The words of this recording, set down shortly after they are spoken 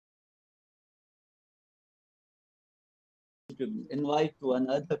invite to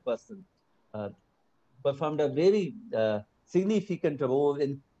another person, performed a very significant role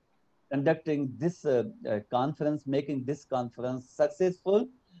in conducting this conference, making this conference successful.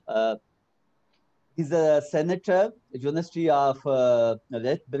 Uh, he's a senator, University of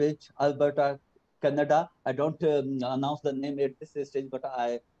Lethbridge, Alberta, Canada. I don't announce the name at this stage, but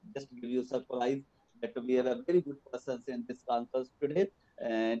I just give you a surprise that we have a very good persons in this conference today.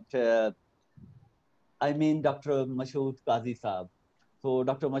 And I mean Dr. Mashhood Qazi Saab. So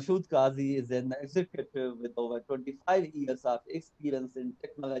Dr. Mashhood Qazi is an executive with over 25 years of experience in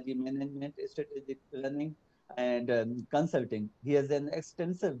technology management, strategic planning, and consulting. He has an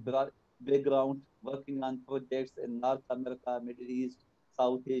extensive background working on projects in North America, Middle East,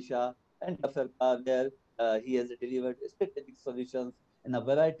 South Asia, and Africa, where he has delivered strategic solutions in a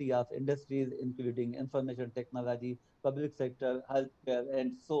variety of industries, including information technology, public sector, healthcare,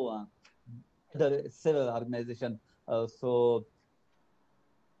 and so on. Other several organizations. So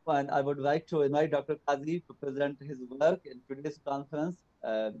and I would like to invite Dr. Qazi to present his work in today's conference,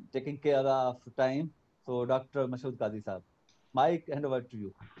 taking care of time. So, Dr. Mashhood Qazi Saab, Mike, hand over to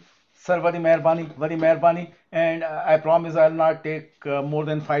you. Sir, very meherbani, and I promise I'll not take more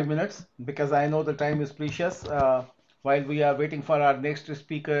than 5 minutes because I know the time is precious. While we are waiting for our next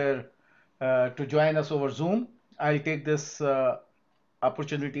speaker to join us over Zoom, I'll take this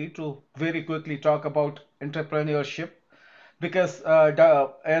opportunity to very quickly talk about entrepreneurship because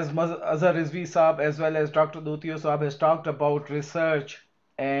as Azhar Rizvi Saab as well as Dr. Dootio Saab has talked about research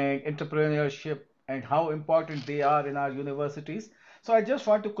and entrepreneurship and how important they are in our universities. So I just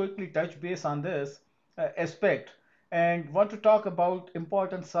want to quickly touch base on this aspect and want to talk about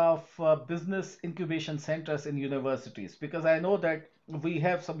importance of business incubation centers in universities because I know that we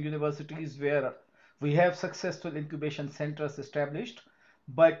have some universities where we have successful incubation centers established,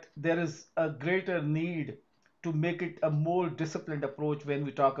 but there is a greater need to make it a more disciplined approach when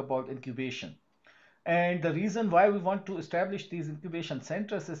we talk about incubation. And the reason why we want to establish these incubation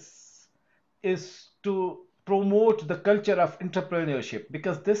centers is to promote the culture of entrepreneurship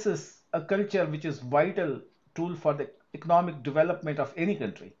because this is a culture which is vital tool for the economic development of any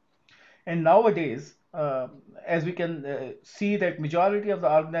country. And nowadays, as we can see that majority of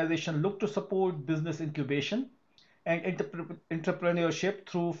the organization look to support business incubation and entrepreneurship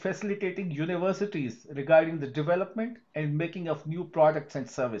through facilitating universities regarding the development and making of new products and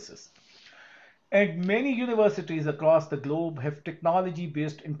services. And many universities across the globe have technology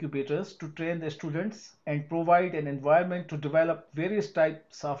based incubators to train their students and provide an environment to develop various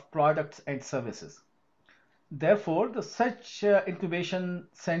types of products and services. Therefore, the such incubation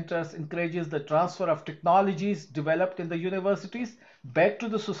centers encourages the transfer of technologies developed in the universities back to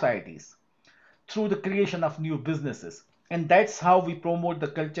the societies through the creation of new businesses. And that's how we promote the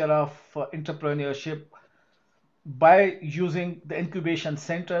culture of entrepreneurship by using the incubation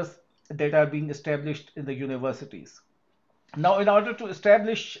centers that are being established in the universities. Now, in order to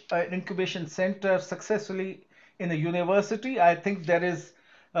establish an incubation center successfully in a university, I think there is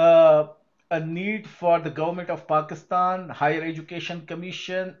a need for the government of Pakistan, Higher Education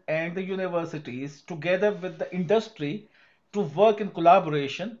Commission, and the universities together with the industry to work in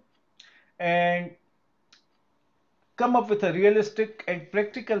collaboration and come up with a realistic and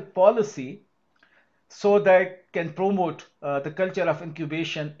practical policy so that can promote the culture of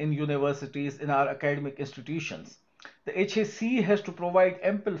incubation in universities in our academic institutions. The HAC has to provide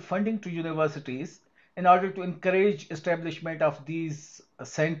ample funding to universities in order to encourage establishment of these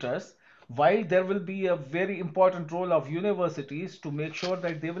centers, while there will be a very important role of universities to make sure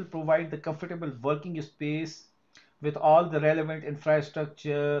that they will provide the comfortable working space with all the relevant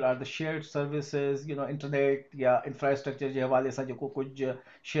infrastructure or the shared services, internet या infrastructure जे हवाले सां जेको कुछ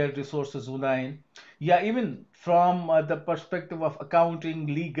shared resources हूंदा आहिनि या even from the perspective of accounting,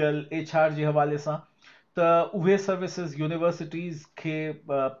 legal, HR जे हवाले सां त उहे सर्विसेज यूनिवर्सिटीज़ खे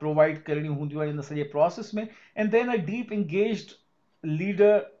प्रोवाइड करणियूं हूंदियूं आहिनि इन सॼे प्रोसेस में and then a deep engaged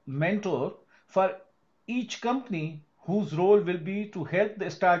leader mentor for each company whose role will be to help the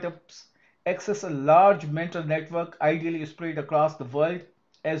startups access a large mentor network ideally spread across the world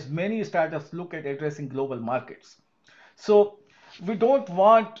as many startups look at addressing global markets. So we don't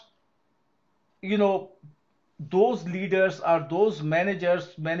want, you know, those leaders or those managers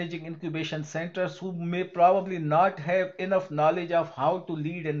managing incubation centers who may probably not have enough knowledge of how to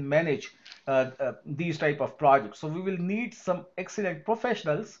lead and manage these type of projects. So we will need some excellent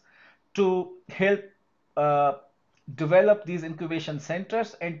professionals to help uh, develop these incubation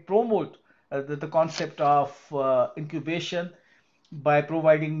centers and promote the concept of incubation by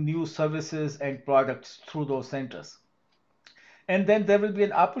providing new services and products through those centers. And then there will be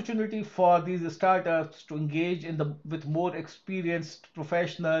an opportunity for these startups to engage with more experienced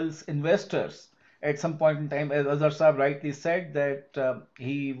professionals, investors at some point in time. As Azhar Saab rightly said, that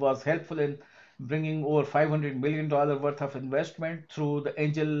he was helpful in bringing over $500 million worth of investment through the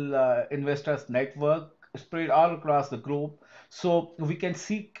angel investors network spread all across the globe. So we can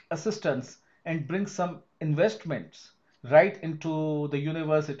seek assistance and bring some investments right into the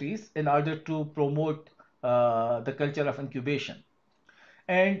universities in order to promote the culture of incubation.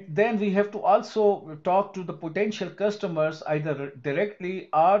 And then we have to also talk to the potential customers either directly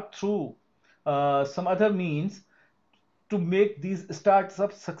or through some other means to make these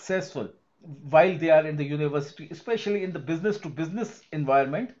startups successful while they are in the university, especially in the business to business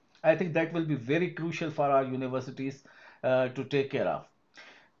environment. I think that will be very crucial for our universities to take care of.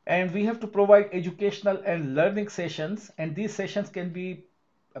 And we have to provide educational and learning sessions, and these sessions can be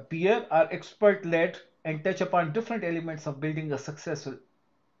peer or expert led and touch upon different elements of building a successful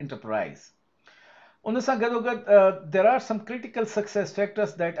enterprise. उन सां गॾोगॾु there are some critical success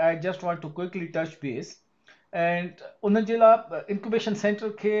factors that I just want to quickly touch base. And उन जे लाइ incubation center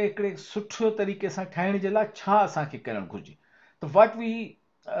खे हिकिड़े सुठो तरीक़े सां ठाहिण जे लाइ छा असांखे करणु घुरिजे. So what we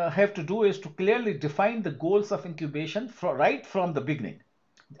have to do is to clearly define the goals of incubation right from the beginning.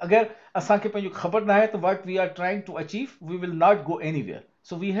 अगर असांखे पंहिंजो ख़बर न आहे त what we are trying to achieve, we will not go anywhere.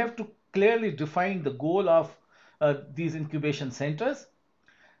 So we have to clearly define the goal of these incubation centers.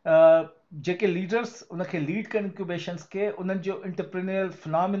 JK leaders उनखे lead कनि इंक्यूबेशंस खे, उन्हनि जो इंटरप्रेन्योरियल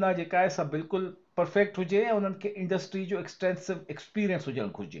फिनोमिना जेका आहे सा बिल्कुलु परफेक्ट हुजे ऐं उन्हनि खे इंडस्ट्री जो एक्सटेंसिव एक्सपीरियंस हुजणु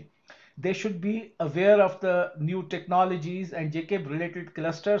घुरिजे. They should be aware of the new technologies ऐं जेके बि रिलेटेड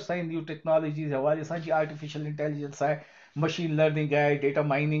क्लस्टर्स आहिनि न्यू टेक्नोलॉजीज़ हवाले सां, जीअं आर्टिफिशियल इंटेलिजेंस आहे, मशीन लर्निंग आहे, डेटा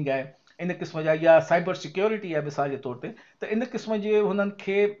माइनिंग आहे, इन क़िस्म जा, या साइबर सिक्योरिटी आहे मिसाल जे तौर ते. त इन क़िस्म जे हुननि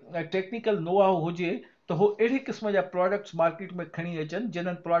खे टेक्निकल नो हाउ हुजे तो हो अहिड़े क़िस्म जा प्रोडक्ट्स मार्केट में खणी अचनि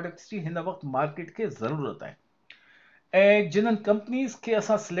जिन्हनि प्रोडक्ट्स जी हिन वक़्तु मार्केट खे ज़रूरत आहे. ऐं जिन्हनि कंपनीज़ खे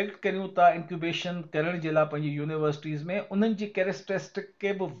असां सिलेक्ट करियूं था इंक्यूबेशन करण जे लाइ पंहिंजी यूनिवर्सिटीज़ में, उन्हनि जी कैरेक्टरिस्टिक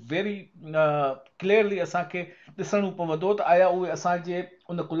खे बि वेरी क्लियरली असांखे ॾिसणो पवंदो त आया उहे असांजे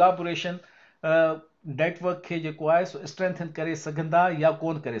उन कोलाबोरेशन नेटवर्क खे जेको आहे सो स्ट्रेंथन करे सघंदा या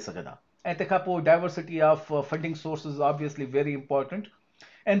कोन करे सघंदा. ऐं तंहिंखां पोइ diversity of funding sources obviously very important.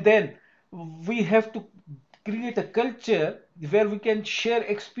 And then we have to create a culture where we can share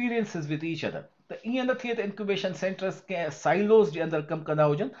experiences with each other. त ईअं न थिए त इंक्यूबेशन सेंटर्स कंहिं साइलोस जे अंदरि कमु कंदा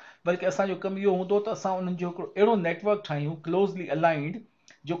हुजनि, बल्कि असांजो कमु इहो हूंदो त असां उन्हनि जो हिकिड़ो अहिड़ो नेटवर्क ठाहियूं क्लोज़ली अलाइंड,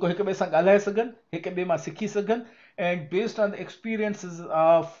 जेको हिक ॿिए सां ॻाल्हाए सघनि, हिक ॿिए मां सिखी सघनि, and based on the experiences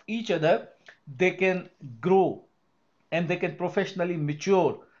of each other they can grow and they can professionally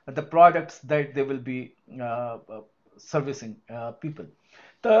mature the products that they will be servicing people.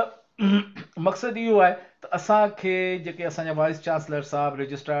 त मक़सदु इहो आहे त असांखे जेके असांजा वाइस चांसलर साहब,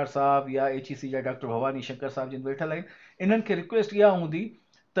 रजिस्ट्रार साहब या HEC जा डॉक्टर भवानी शंकर साहब जिन वेठल आहिनि, इन्हनि खे रिक्वेस्ट इहा हूंदी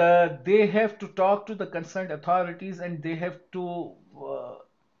त they have to talk to the concerned authorities and they have to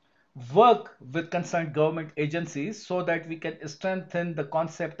work with concerned government agencies so that we can strengthen the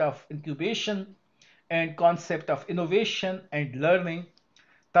concept of incubation and concept of innovation and learning,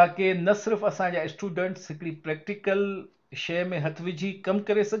 ताकि न सिर्फ़ असांजा students हिकिड़ी practical शइ में हथ विझी कमु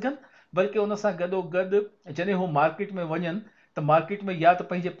करे सघनि, बल्कि उन सां गॾोगॾु जॾहिं हू मार्केट में वञनि त मार्केट में या त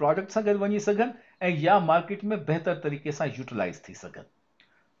पंहिंजे प्रोडक्ट सां गॾु वञी सघनि ऐं या मार्केट में बहितर तरीक़े सां यूटिलाइज़ थी सघनि.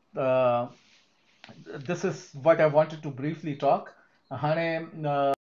 This is what I wanted to briefly talk. हाणे